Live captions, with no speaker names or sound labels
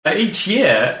Each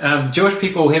year, Jewish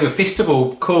people have a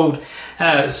festival called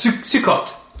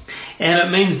Sukkot, and it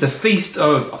means the Feast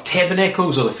of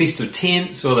Tabernacles, or the Feast of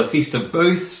Tents, or the Feast of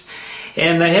Booths.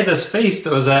 And they had this feast.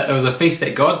 It was a feast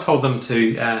that God told them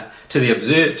to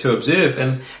observe,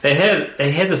 and they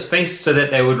had this feast so that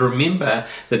they would remember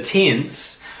the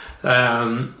tents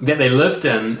that they lived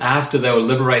in after they were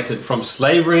liberated from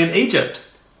slavery in Egypt.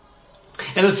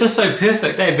 And it's just so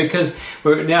perfect, because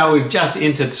we've just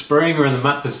entered spring. We're in the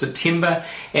month of September,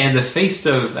 and the feast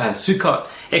of Sukkot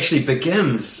actually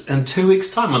begins in 2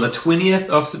 weeks' time, on the 20th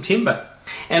of September.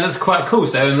 And it's quite cool.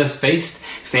 So in this feast,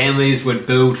 families would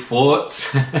build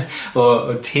forts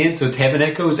or tents or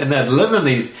tabernacles, and they'd live in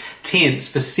these tents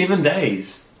for 7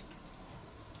 days.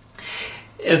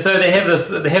 And so they have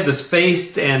this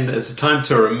feast, and it's a time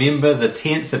to remember the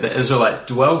tents that the Israelites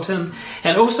dwelt in,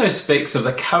 and also speaks of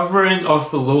the covering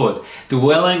of the Lord,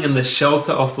 dwelling in the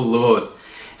shelter of the Lord.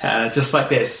 Just like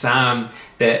that psalm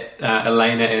that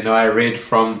Elena and I read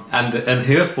from in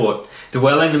her fort,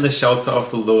 dwelling in the shelter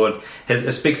of the Lord.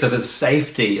 It speaks of his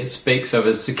safety, it speaks of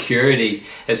his security,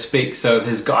 it speaks of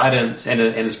his guidance and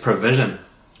his provision.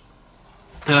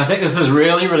 And I think this is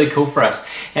really, really cool for us.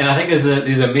 And I think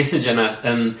there's a message in us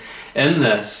in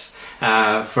this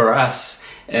for us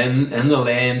in the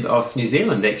land of New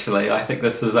Zealand. Actually, I think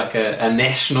this is like a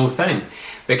national thing,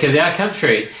 because our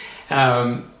country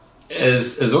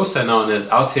is also known as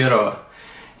Aotearoa.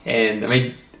 And I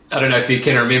mean, I don't know if you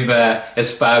can remember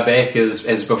as far back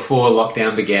as before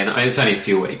lockdown began. I mean, it's only a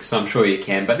few weeks, so I'm sure you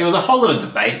can. But there was a whole lot of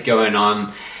debate going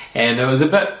on, and it was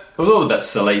all a bit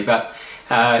silly. But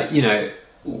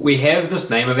we have this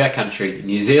name of our country,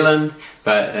 New Zealand,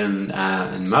 but in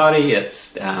Māori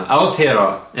it's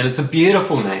Aotearoa, and it's a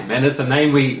beautiful name, and it's a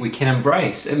name we can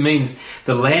embrace. It means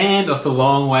the land of the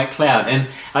long white cloud. And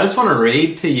I just want to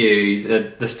read to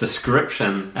you this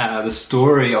description, the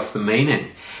story of the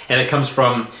meaning. And it comes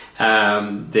from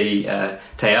the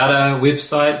Te Ara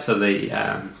website, so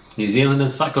the New Zealand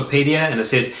Encyclopedia, and it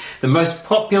says, the most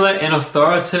popular and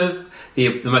authoritative,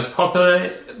 the most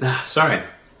popular, sorry,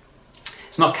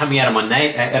 it's not coming out of my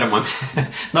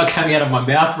it's not coming out of my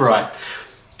mouth right,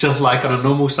 just like on a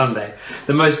normal Sunday.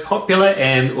 The most popular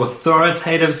and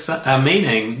authoritative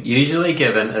meaning usually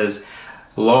given is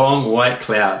long white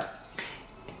cloud.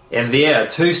 And there are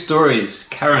two stories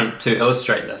current to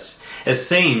illustrate this. It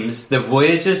seems the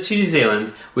voyagers to New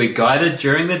Zealand were guided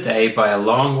during the day by a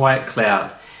long white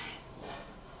cloud.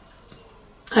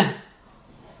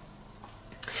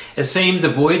 It seems the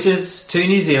voyagers to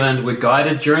New Zealand were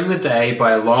guided during the day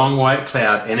by a long white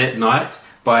cloud, and at night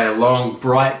by a long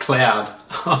bright cloud.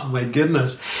 Oh my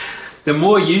goodness. The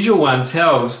more usual one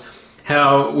tells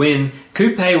how when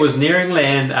Kupe was nearing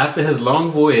land after his long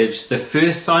voyage, the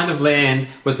first sign of land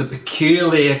was the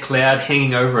peculiar cloud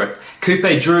hanging over it.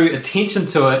 Kupe drew attention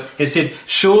to it and said,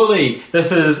 surely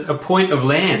this is a point of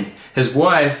land. His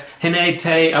wife, Hine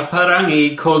Te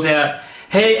Aparangi, called out,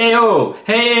 Hei eo,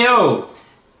 hei eo,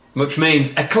 which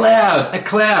means a cloud, a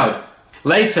cloud.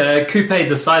 Later, Kupe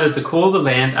decided to call the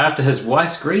land after his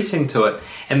wife's greeting to it,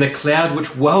 and the cloud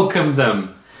which welcomed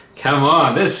them. Come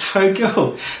on, that's so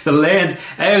cool. The land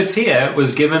Aotea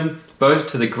was given both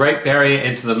to the Great Barrier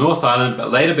and to the North Island,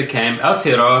 but later became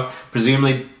Aotearoa,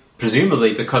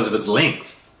 presumably because of its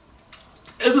length.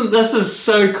 This is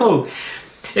so cool.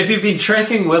 If you've been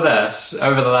tracking with us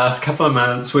over the last couple of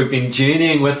months, we've been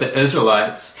journeying with the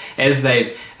Israelites as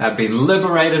they've been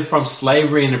liberated from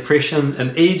slavery and oppression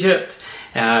in Egypt,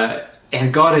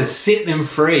 and God has set them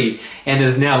free and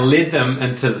has now led them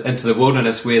into the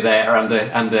wilderness where they are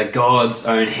under God's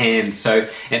own hand. So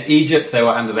in Egypt, they were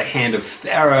under the hand of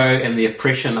Pharaoh and the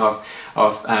oppression of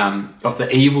the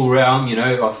evil realm,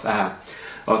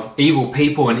 of evil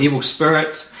people and evil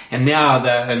spirits. And now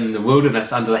they're in the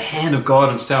wilderness under the hand of God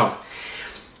himself.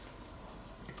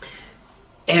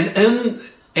 And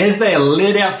as they are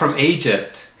led out from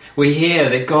Egypt, we hear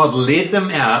that God led them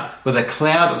out with a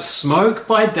cloud of smoke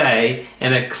by day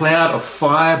and a cloud of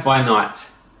fire by night.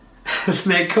 Isn't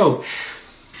that cool?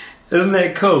 Isn't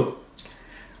that cool?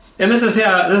 And this is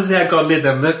how God led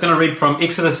them. I'm going to read from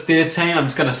Exodus 13. I'm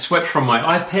just going to switch from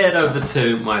my iPad over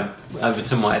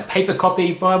to my paper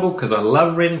copy Bible, because I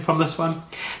love reading from this one.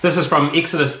 This is from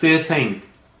Exodus 13.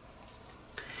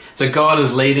 So God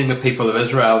is leading the people of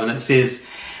Israel, and it says,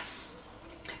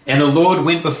 and the Lord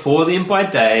went before them by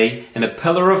day in a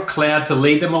pillar of cloud to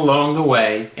lead them along the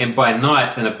way, and by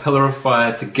night in a pillar of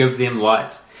fire to give them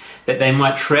light, that they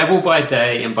might travel by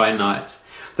day and by night.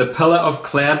 The pillar of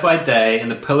cloud by day and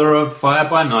the pillar of fire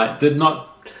by night did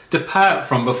not depart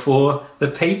from before the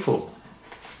people.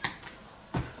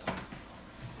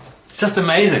 It's just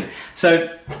amazing. So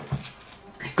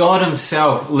God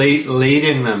himself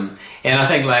leading them. And I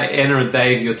think, like Anna and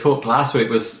Dave, your talk last week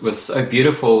was so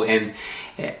beautiful, and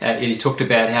you talked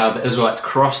about how the Israelites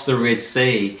crossed the Red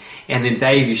Sea, and then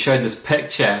Dave, you showed this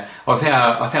picture of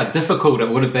how difficult it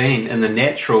would have been in the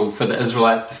natural for the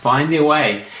Israelites to find their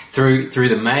way through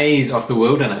the maze of the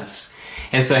wilderness.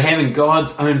 And so having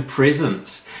God's own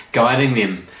presence guiding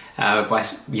them by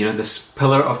this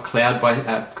pillar of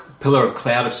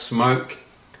cloud of smoke,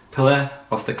 pillar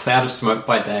of the cloud of smoke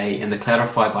by day and the cloud of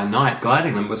fire by night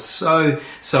guiding them was so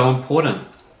important.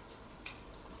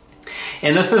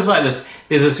 And this is like this.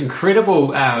 There's this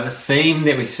incredible theme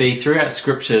that we see throughout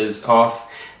scriptures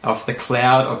of the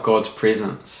cloud of God's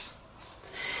presence.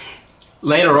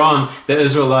 Later on, the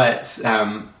Israelites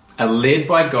are led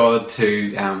by God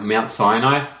to Mount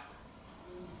Sinai,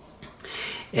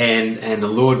 and the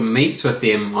Lord meets with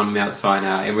them on Mount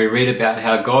Sinai, and we read about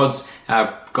how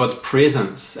God's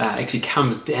presence actually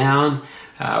comes down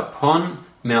upon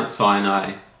Mount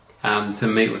Sinai to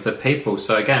meet with the people.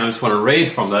 So again, I just want to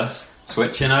read from this,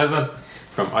 switching over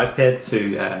from iPad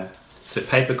to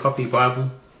paper copy Bible.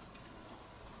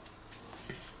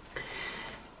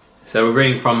 So we're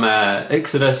reading from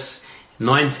Exodus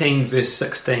 19 verse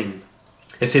 16.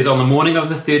 It says, "On the morning of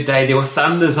the third day there were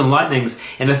thunders and lightnings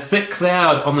and a thick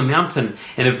cloud on the mountain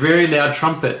and a very loud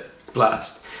trumpet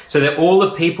blast, so that all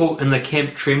the people in the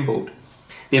camp trembled.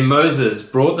 Then Moses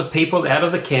brought the people out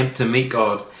of the camp to meet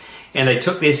God, and they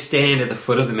took their stand at the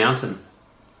foot of the mountain.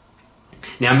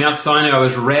 Now Mount Sinai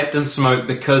was wrapped in smoke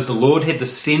because the Lord had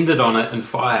descended on it in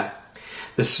fire.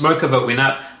 The smoke of it went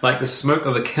up like the smoke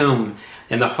of a kiln,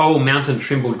 and the whole mountain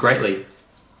trembled greatly.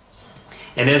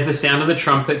 And as the sound of the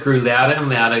trumpet grew louder and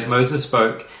louder, Moses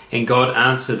spoke, and God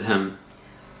answered him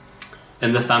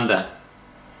in the thunder.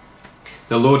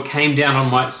 The Lord came down on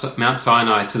Mount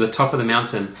Sinai to the top of the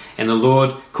mountain, and the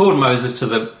Lord called Moses to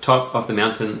the top of the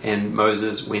mountain, and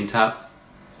Moses went up."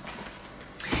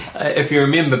 If you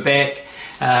remember back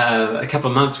a couple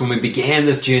of months when we began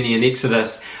this journey in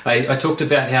Exodus, I talked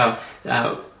about how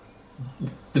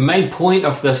the main point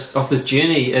of this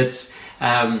journey is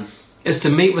to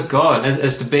meet with God,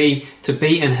 is to be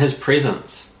in His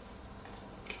presence.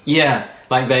 Yeah,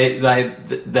 like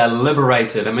they're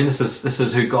liberated. I mean, this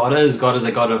is who God is. God is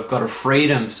a God of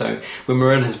freedom. So when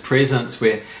we're in His presence,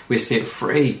 we're set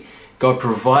free. God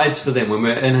provides for them. When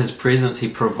we're in His presence, He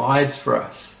provides for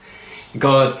us.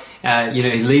 God,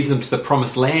 He leads them to the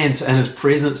promised land. So in His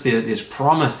presence, there's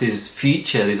promise, there's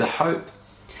future, there's a hope,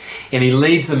 and He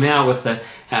leads them out with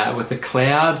the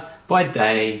cloud by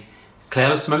day.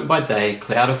 Cloud of smoke by day,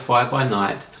 cloud of fire by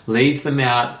night, leads them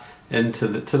out into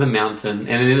the mountain,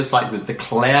 and then it's like the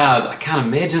cloud. I can't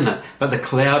imagine it, but the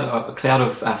cloud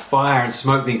of fire and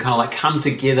smoke then kind of like come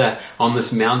together on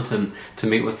this mountain to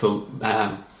meet with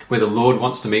where the Lord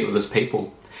wants to meet with His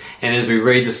people. And as we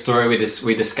read the story,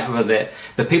 we discover that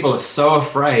the people are so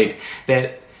afraid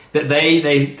that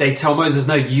they tell Moses,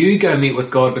 "No, you go meet with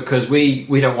God because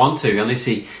we don't want to unless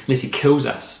he kills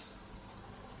us."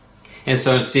 And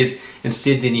so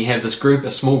instead then you have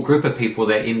a small group of people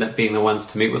that end up being the ones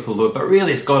to meet with the Lord. But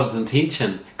really it's God's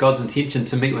intention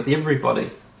to meet with everybody.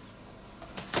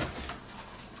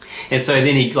 And so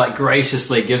then He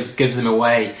graciously gives them a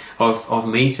way of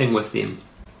meeting with them.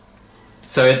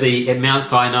 So at Mount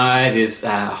Sinai, there's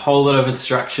a whole lot of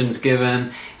instructions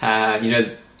given.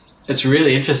 It's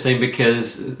really interesting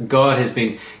because God has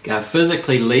been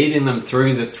physically leading them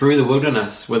through the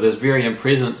wilderness with His very own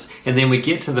presence, and then we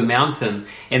get to the mountain,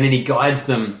 and then He guides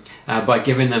them by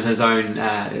giving them His own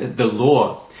the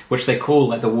law, which they call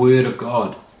like the Word of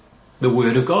God, the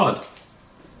Word of God.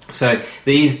 So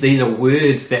these are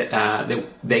words that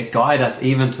guide us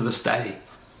even to this day.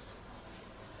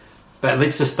 But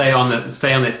let's just stay on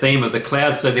that theme of the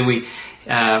cloud. So then we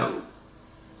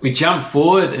jump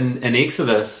forward in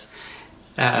Exodus.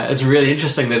 It's really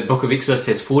interesting that the book of Exodus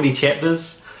has 40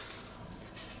 chapters.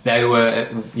 They were,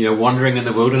 wandering in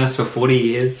the wilderness for 40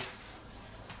 years.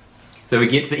 So we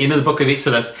get to the end of the book of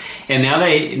Exodus, and now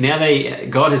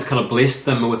God has kind of blessed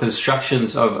them with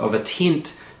instructions of a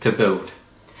tent to build,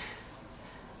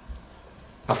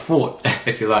 a fort,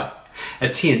 if you like, a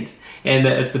tent, and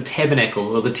it's the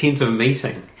tabernacle or the tent of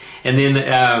meeting. And then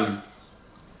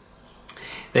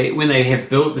when they have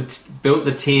built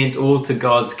the tent all to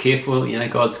God's careful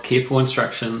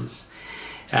instructions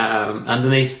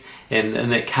underneath,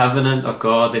 and that covenant of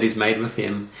God that He's made with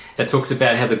them, it talks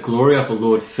about how the glory of the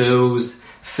Lord fills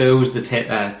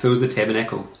the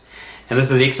tabernacle. And this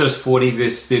is Exodus 40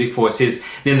 verse 34. It says,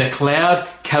 "Then the cloud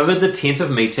covered the tent of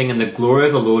meeting, and the glory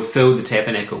of the Lord filled the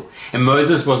tabernacle. And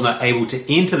Moses was not able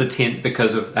to enter the tent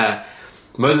because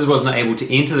Moses was not able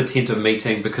to enter the tent of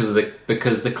meeting because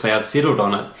the cloud settled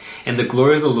on it, and the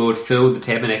glory of the Lord filled the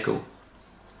tabernacle.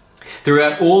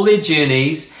 Throughout all their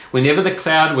journeys, whenever the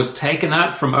cloud was taken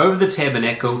up from over the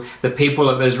tabernacle, the people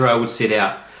of Israel would set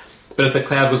out. But if the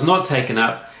cloud was not taken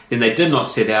up, then they did not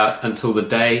set out until the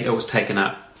day it was taken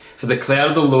up. For the cloud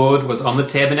of the Lord was on the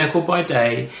tabernacle by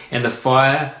day, and the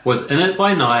fire was in it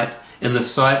by night, in the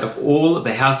sight of all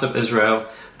the house of Israel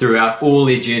throughout all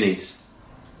their journeys.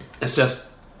 It's just,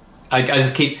 I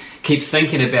just keep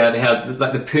thinking about how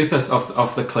like the purpose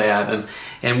of the cloud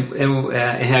and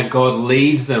how God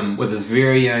leads them with His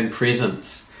very own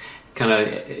presence. Kind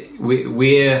of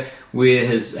where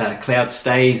His cloud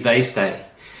stays, they stay.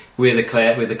 Where the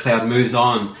cloud moves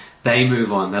on, they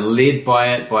move on. They're led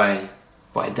by it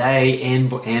by day and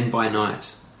by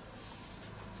night.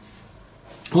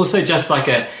 Also, just like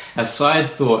a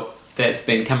side thought that's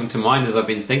been coming to mind as I've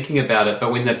been thinking about it,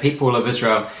 but when the people of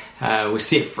Israel were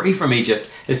set free from Egypt,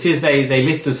 it says they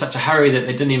left in such a hurry that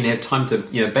they didn't even have time to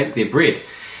bake their bread.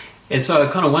 And so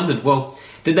I kind of wondered, well,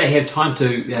 did they have time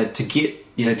to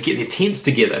get their tents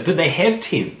together? Did they have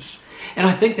tents? And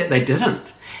I think that they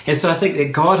didn't. And so I think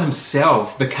that God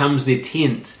Himself becomes their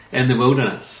tent in the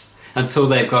wilderness until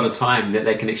they've got a time that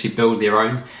they can actually build their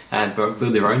own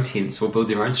tents or build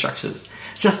their own structures.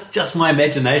 It's just my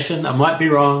imagination. I might be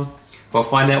wrong. We'll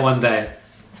find out one day.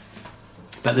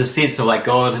 But the sense of like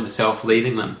God Himself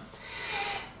leading them.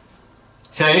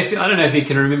 So I don't know if you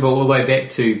can remember all the way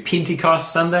back to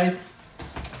Pentecost Sunday.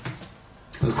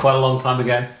 It was quite a long time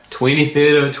ago,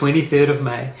 23rd of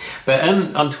May. But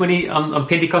on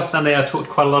Pentecost Sunday, I talked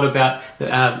quite a lot about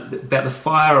the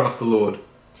fire of the Lord.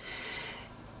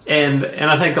 And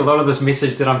I think a lot of this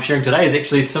message that I'm sharing today is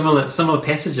actually similar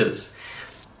passages.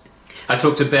 I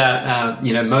talked about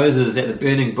Moses at the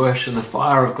burning bush and the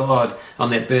fire of God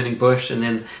on that burning bush, and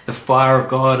then the fire of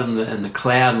God and the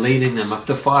cloud leading them,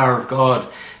 the fire of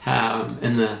God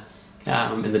in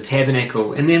the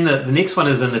tabernacle, and then the next one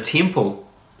is in the temple.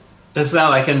 This is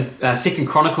like in 2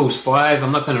 Chronicles 5.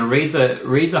 I'm not going to read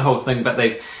the whole thing, but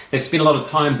they've spent a lot of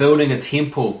time building a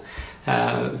temple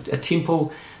where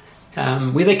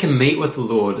they can meet with the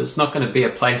Lord. It's not going to be a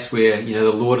place where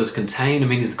the Lord is contained. I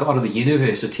mean, He's the God of the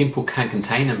universe. A temple can't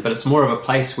contain Him, but it's more of a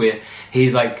place where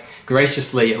He's like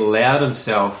graciously allowed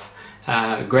Himself,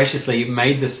 graciously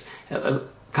made this,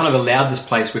 kind of allowed this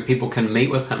place where people can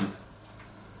meet with Him.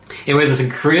 And we have this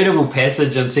incredible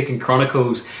passage in 2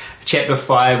 Chronicles chapter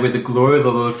 5 where the glory of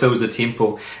the Lord fills the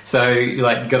temple. So you've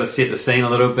got to set the scene a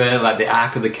little bit. Like the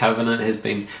Ark of the Covenant has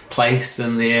been placed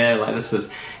in there. Like this is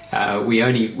we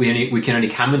can only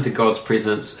come into God's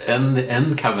presence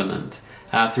in covenant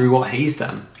through what He's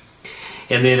done.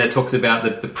 And then it talks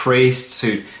about the priests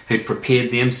who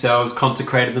prepared themselves,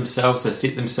 consecrated themselves, they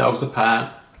set themselves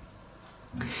apart.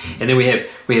 And then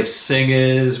we have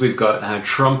singers, we've got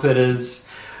trumpeters.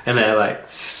 And they're like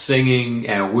singing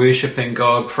and worshipping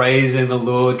God, praising the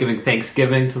Lord, giving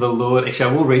thanksgiving to the Lord. Actually,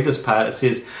 I will read this part. It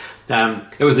says,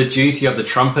 it was the duty of the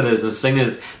trumpeters and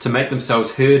singers to make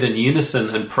themselves heard in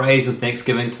unison in praise and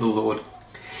thanksgiving to the Lord.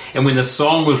 And when the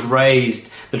song was raised,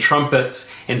 the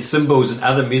trumpets and cymbals and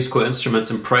other musical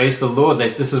instruments and praised the Lord,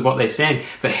 this is what they sang.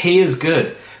 For He is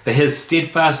good, for His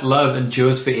steadfast love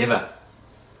endures forever.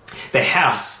 The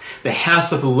house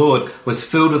of the Lord was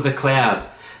filled with the cloud,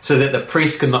 so that the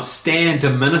priest could not stand to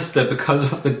minister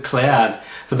because of the cloud,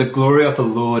 for the glory of the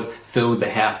Lord filled the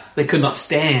house. They could not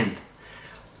stand.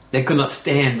 They could not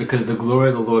stand because the glory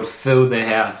of the Lord filled their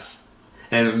house.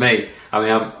 And me, I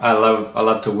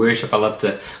love to worship. I love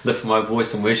to lift my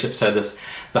voice and worship. So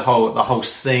the whole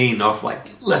scene of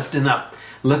like lifting up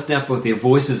with their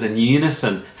voices in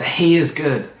unison. For He is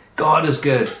good. God is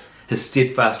good. His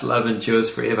steadfast love endures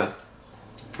forever.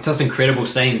 Just incredible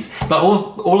scenes, but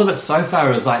all of it so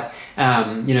far is like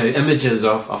images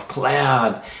of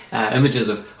cloud, images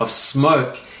of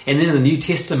smoke, and then in the New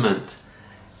Testament,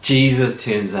 Jesus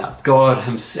turns up, God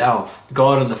Himself,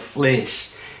 God in the flesh,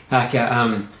 like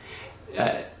God,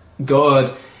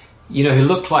 who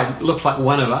looked like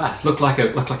one of us, looked like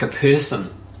a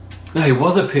person. No, He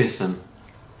was a person,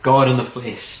 God in the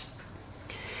flesh,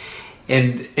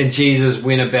 and Jesus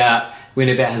went about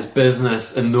His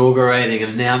business, inaugurating,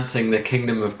 announcing the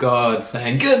kingdom of God,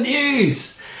 saying, good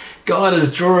news! God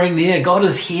is drawing near. God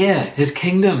is here. His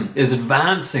kingdom is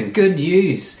advancing. Good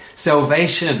news.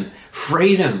 Salvation,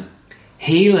 freedom,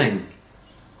 healing,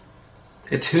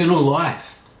 eternal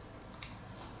life.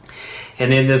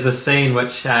 And then there's a scene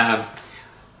which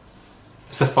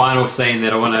it's the final scene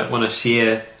that I want to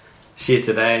share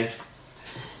today.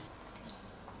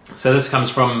 So this comes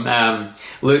from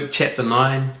Luke chapter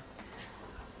 9.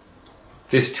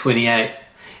 Verse 28,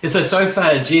 And so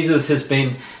far, Jesus has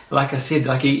been, like I said,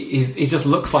 like he just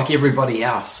looks like everybody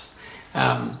else.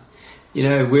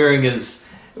 Wearing his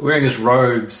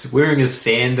robes, wearing his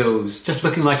sandals, just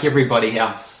looking like everybody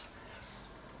else.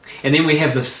 And then we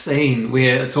have this scene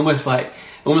where it's almost like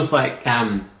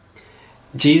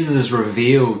Jesus is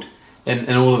revealed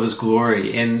in all of his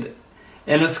glory, and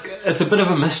it's a bit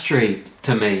of a mystery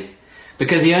to me,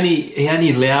 because he only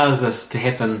allows this to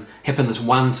happen this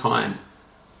one time,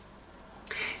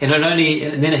 and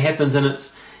then it happens, and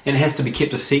it has to be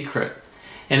kept a secret.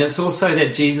 And it's also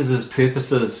that Jesus'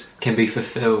 purposes can be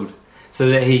fulfilled, so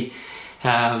that he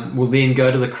will then go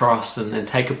to the cross and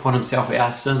take upon himself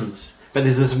our sins. But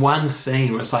there's this one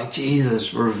scene where it's like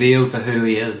Jesus revealed for who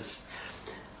he is.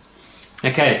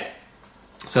 Okay,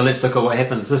 so let's look at what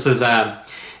happens. This is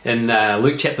in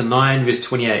Luke chapter 9, verse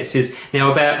 28. It says,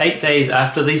 "Now about 8 days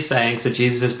after these sayings," so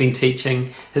Jesus has been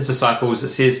teaching his disciples, it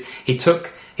says, he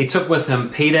took with him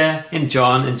Peter and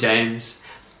John and James.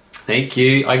 Thank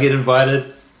you, I get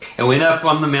invited. And went up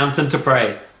on the mountain to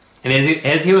pray. And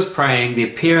as he was praying, the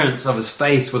appearance of his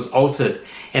face was altered,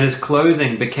 and his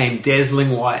clothing became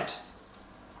dazzling white.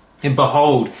 And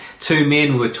behold, 2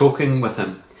 men were talking with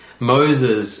him,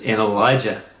 Moses and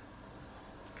Elijah.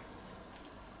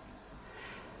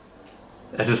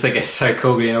 I just think it's so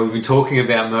cool. We've been talking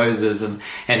about Moses and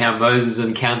how Moses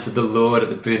encountered the Lord at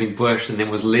the burning bush and then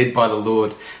was led by the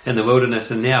Lord in the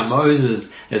wilderness. And now Moses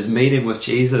is meeting with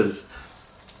Jesus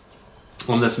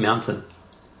on this mountain.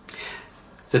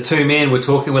 So 2 men were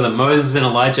talking with him, Moses and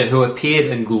Elijah, who appeared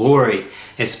in glory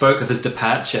and spoke of his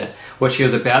departure, which he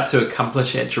was about to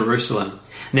accomplish at Jerusalem.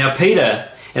 Now Peter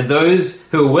and those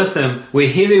who were with him were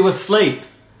heavy with sleep.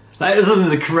 Like,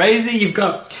 isn't it crazy? You've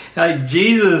got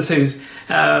Jesus who's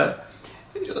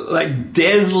like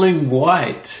dazzling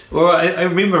white. Or I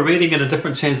remember reading in a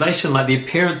different translation, like the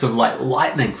appearance of like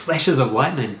lightning, flashes of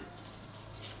lightning.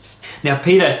 Now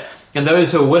Peter and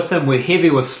those who were with him were heavy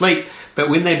with sleep, but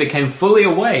when they became fully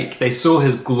awake, they saw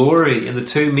his glory and the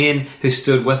 2 men who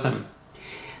stood with him.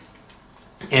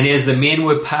 And as the men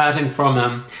were parting from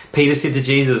him, Peter said to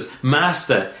Jesus,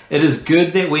 "Master, it is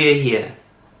good that we are here.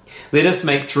 Let us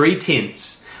make 3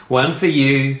 tents, one for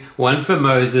you, one for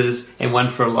Moses, and one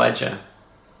for Elijah,"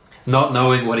 not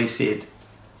knowing what he said.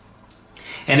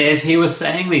 And as he was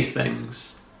saying these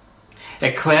things,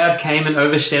 a cloud came and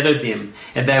overshadowed them,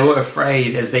 and they were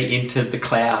afraid as they entered the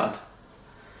cloud.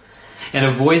 And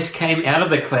a voice came out of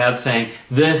the cloud saying,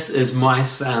 "This is my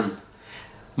son,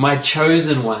 my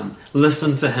chosen one.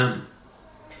 Listen to him."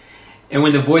 And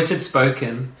when the voice had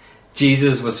spoken,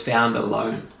 Jesus was found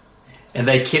alone. And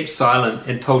they kept silent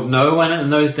and told no one in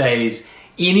those days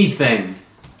anything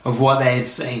of what they had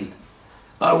seen.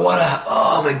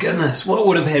 Oh my goodness, what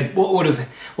would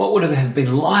have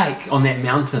been like on that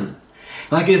mountain?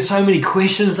 Like, there's so many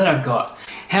questions that I've got.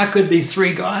 How could these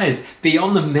 3 guys be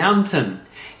on the mountain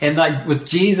and like with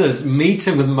Jesus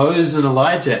meeting with Moses and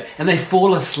Elijah, and they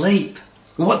fall asleep?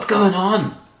 What's going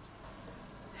on?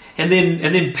 And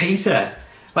then Peter,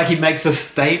 like, he makes a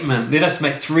statement, "Let us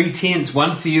make 3 tents,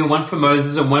 one for you, one for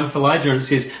Moses, and one for Elijah." And it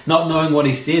says, not knowing what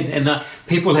he said. And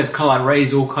people have kind of like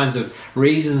raised all kinds of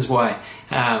reasons why,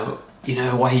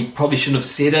 why he probably shouldn't have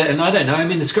said it. And I don't know. I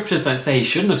mean, the scriptures don't say he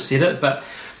shouldn't have said it, but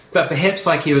perhaps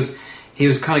like he was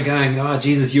kind of going, "Oh,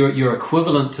 Jesus, you're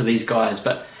equivalent to these guys."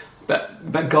 But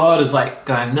God is like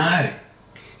going, "No,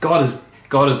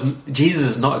 Jesus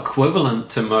is not equivalent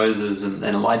to Moses and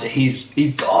Elijah.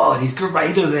 He's God. He's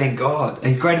greater than God.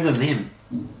 He's greater than them."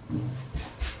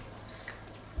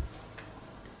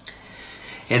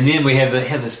 And then we have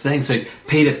this thing. So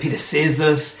Peter says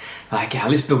this, like,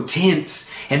 "Let's build tents."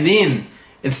 And then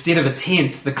instead of a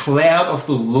tent, the cloud of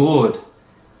the Lord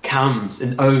comes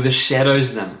and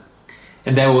overshadows them.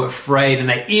 And they were afraid, and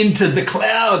they entered the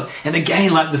cloud. And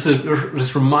again, like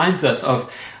this reminds us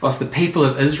of the people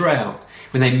of Israel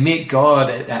when they met God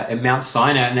at Mount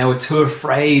Sinai, and they were too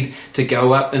afraid to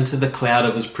go up into the cloud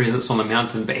of his presence on the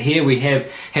mountain. But here we have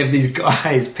these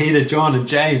guys, Peter, John, and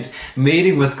James,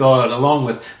 meeting with God along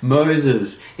with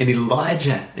Moses and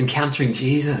Elijah, encountering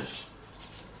Jesus.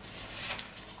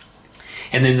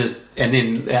 And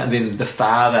then the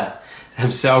Father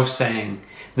himself saying,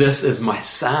 "This is my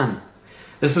son.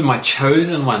 This is my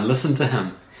chosen one. Listen to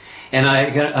him." And I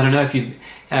don't know if you've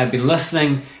been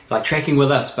listening, like tracking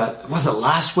with us, but was it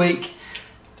last week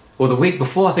or the week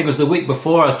before? I think it was the week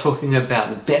before. I was talking about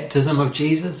the baptism of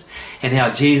Jesus and how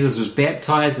Jesus was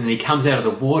baptized, and then he comes out of the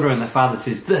water, and the Father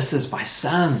says, "This is my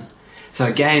son." So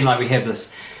again, like we have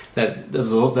this,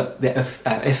 the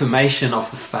affirmation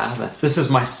of the Father. "This is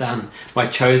my son, my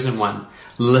chosen one.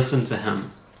 Listen to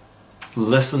him.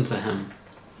 Listen to him."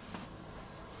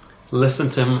 Listen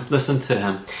to him. Listen to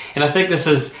him. And I think this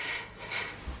is.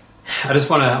 I'm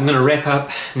going to wrap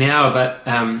up now, but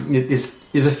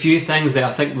there's a few things that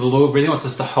I think the Lord really wants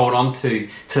us to hold on to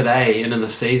today and in the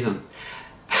season.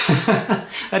 I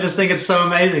just think it's so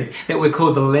amazing that we're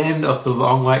called the land of the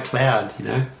long white cloud, you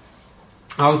know.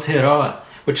 Aotearoa,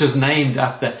 which was named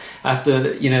after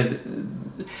you know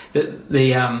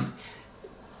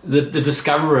the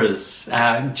discoverers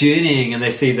journeying, and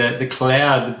they see the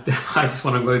cloud. I just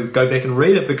want to go back and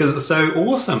read it because it's so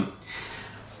awesome.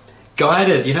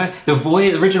 Guided, you know, the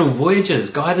original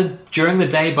voyagers guided during the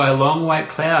day by a long white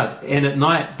cloud and at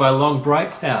night by a long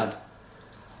bright cloud.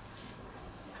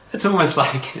 It's almost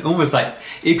like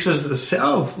Exodus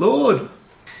itself. Lord,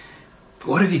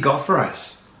 what have you got for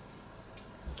us?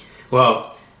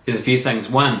 Well, there's a few things.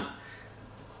 One,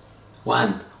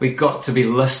 we've got to be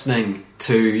listening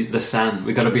to the Son.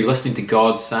 We've got to be listening to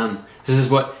God's Son. This is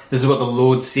what the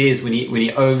Lord says when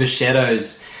He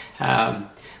overshadows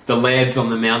the lads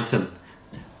on the mountain.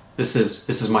 This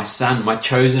is my Son, my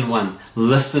chosen one.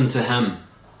 Listen to him.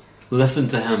 Listen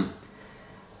to him.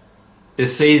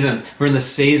 We're in the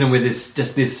season where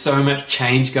there's so much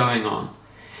change going on.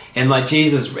 And like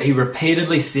Jesus, he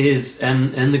repeatedly says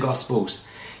in the Gospels,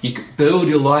 you can build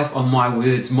your life on my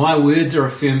words. My words are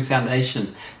a firm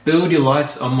foundation. Build your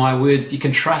life on my words. You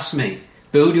can trust me.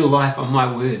 Build your life on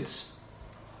my words.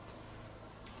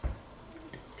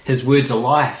 His words are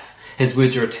life. His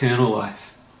words are eternal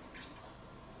life.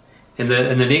 And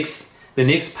the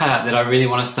next part that I really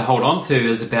want us to hold on to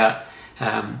is about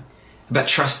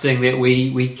trusting that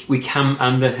we come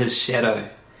under his shadow.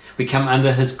 We come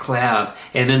under his cloud.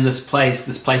 And in this place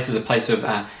is a place of,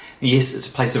 it's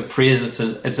a place of presence.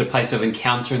 It's a place of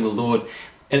encountering the Lord.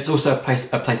 It's also a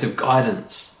place of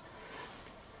guidance.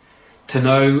 To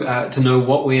know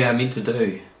what we are meant to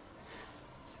do.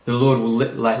 The Lord will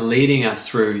leading us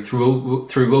through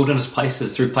wilderness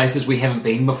places, through places we haven't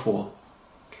been before,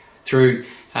 through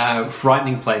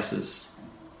frightening places,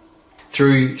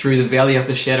 through the valley of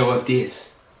the shadow of death.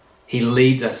 He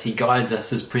leads us, he guides us,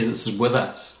 his presence is with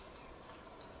us.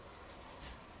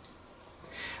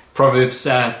 Proverbs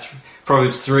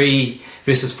 3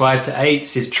 verses 5 to 8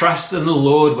 says, "Trust in the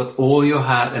Lord with all your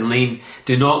heart and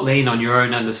do not lean on your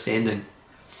own understanding.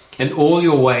 In all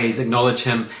your ways acknowledge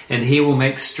him, and he will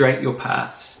make straight your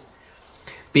paths.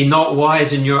 Be not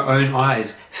wise in your own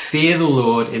eyes. Fear the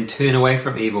Lord and turn away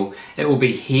from evil. It will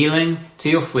be healing to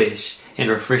your flesh and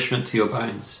refreshment to your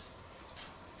bones."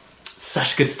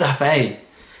 Such good stuff, eh?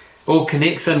 All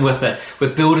connects in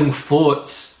with building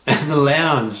forts in the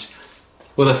lounge,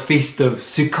 with a feast of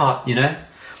Sukkot, you know.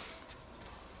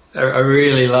 I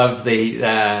really love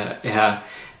how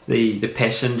the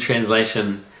Passion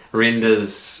Translation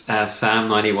renders Psalm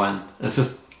 91.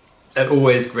 It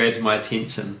always grabs my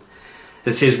attention.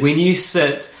 It says, "When you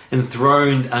sit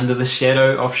enthroned under the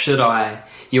shadow of Shaddai,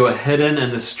 you are hidden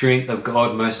in the strength of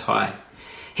God Most High.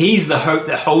 He's the hope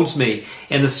that holds me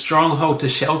and the stronghold to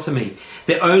shelter me,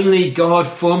 the only God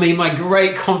for me, my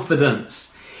great confidence.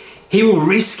 He will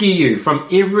rescue you from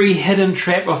every hidden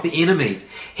trap of the enemy.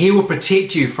 He will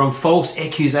protect you from false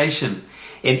accusation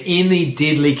and any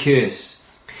deadly curse.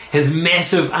 His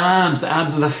massive arms, the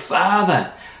arms of the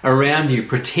Father, around you,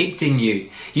 protecting you.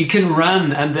 You can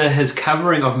run under his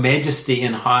covering of majesty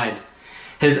and hide.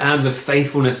 His arms of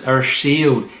faithfulness are a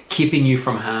shield, keeping you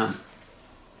from harm.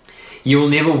 You will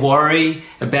never worry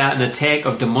about an attack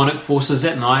of demonic forces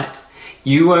at night.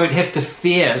 You won't have to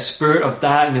fear a spirit of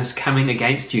darkness coming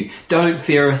against you. Don't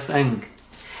fear a thing.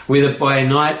 Whether by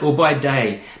night or by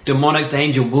day, demonic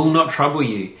danger will not trouble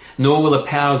you, nor will the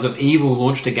powers of evil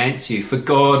launched against you, for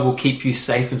God will keep you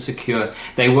safe and secure.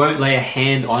 They won't lay a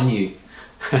hand on you."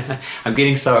 I'm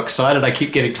getting so excited, I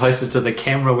keep getting closer to the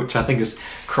camera, which I think is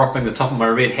cropping the top of my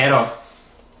red hat off.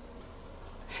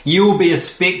 "You will be a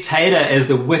spectator as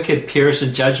the wicked perish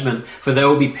in judgment, for they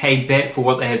will be paid back for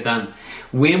what they have done.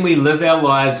 When we live our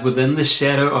lives within the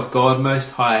shadow of God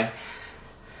Most High,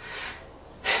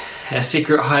 our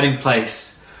secret hiding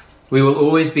place, we will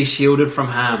always be shielded from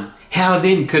harm. How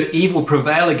then could evil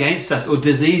prevail against us or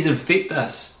disease infect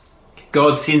us?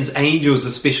 God sends angels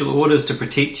with special orders to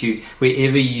protect you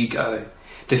wherever you go,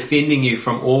 defending you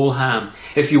from all harm.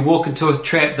 If you walk into a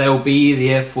trap, they will be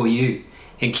there for you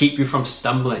and keep you from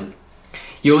stumbling.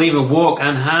 You'll even walk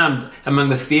unharmed among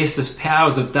the fiercest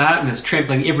powers of darkness,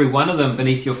 trampling every one of them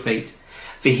beneath your feet.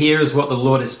 For here is what the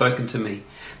Lord has spoken to me.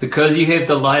 Because you have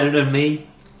delighted in me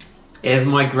as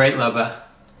my great lover."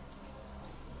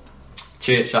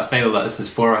 Church, I feel like this is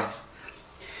for us.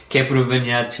 Capital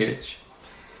Vineyard Church.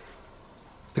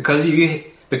 Because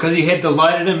you have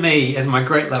delighted in me as my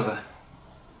great lover,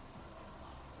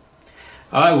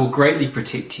 I will greatly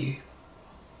protect you.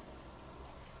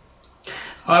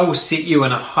 I will set you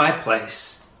in a high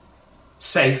place,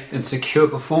 safe and secure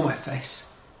before my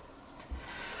face.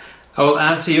 I will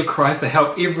answer your cry for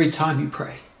help every time you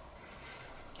pray,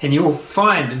 and you will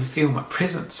find and feel my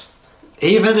presence,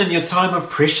 even in your time of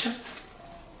pressure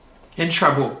and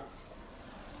trouble.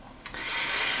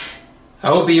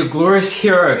 I will be your glorious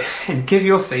hero and give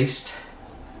you a feast.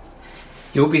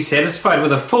 You will be satisfied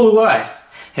with a full life,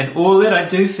 and all that I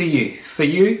do for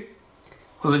you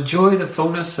will enjoy the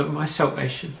fullness of my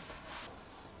salvation.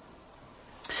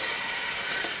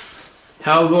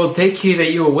 Oh Lord, thank you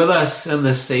that you are with us in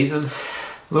this season.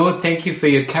 Lord, thank you for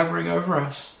your covering over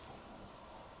us.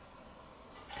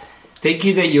 Thank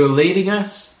you that you are leading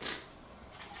us.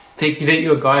 Thank you that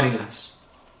you are guiding us.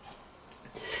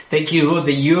 Thank you, Lord,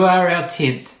 that you are our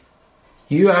tent.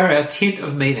 You are our tent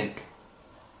of meeting.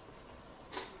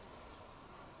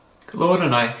 Lord,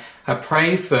 and I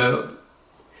pray for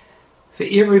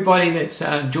everybody that's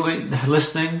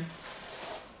listening,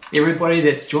 everybody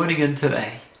that's joining in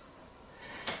today,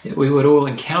 that we would all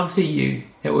encounter you,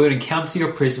 that we would encounter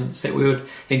your presence, that we would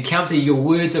encounter your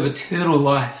words of eternal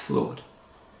life, Lord.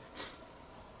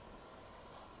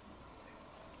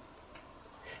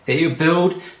 That you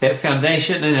build that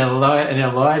foundation in our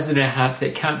lives and our hearts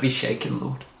that can't be shaken,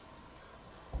 Lord.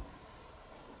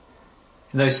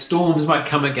 And those storms might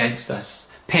come against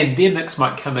us. Pandemics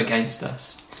might come against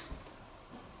us.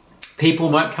 People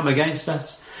might come against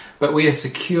us. But we are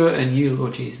secure in you,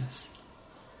 Lord Jesus.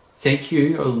 Thank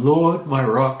you, O Lord, my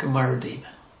rock and my redeemer.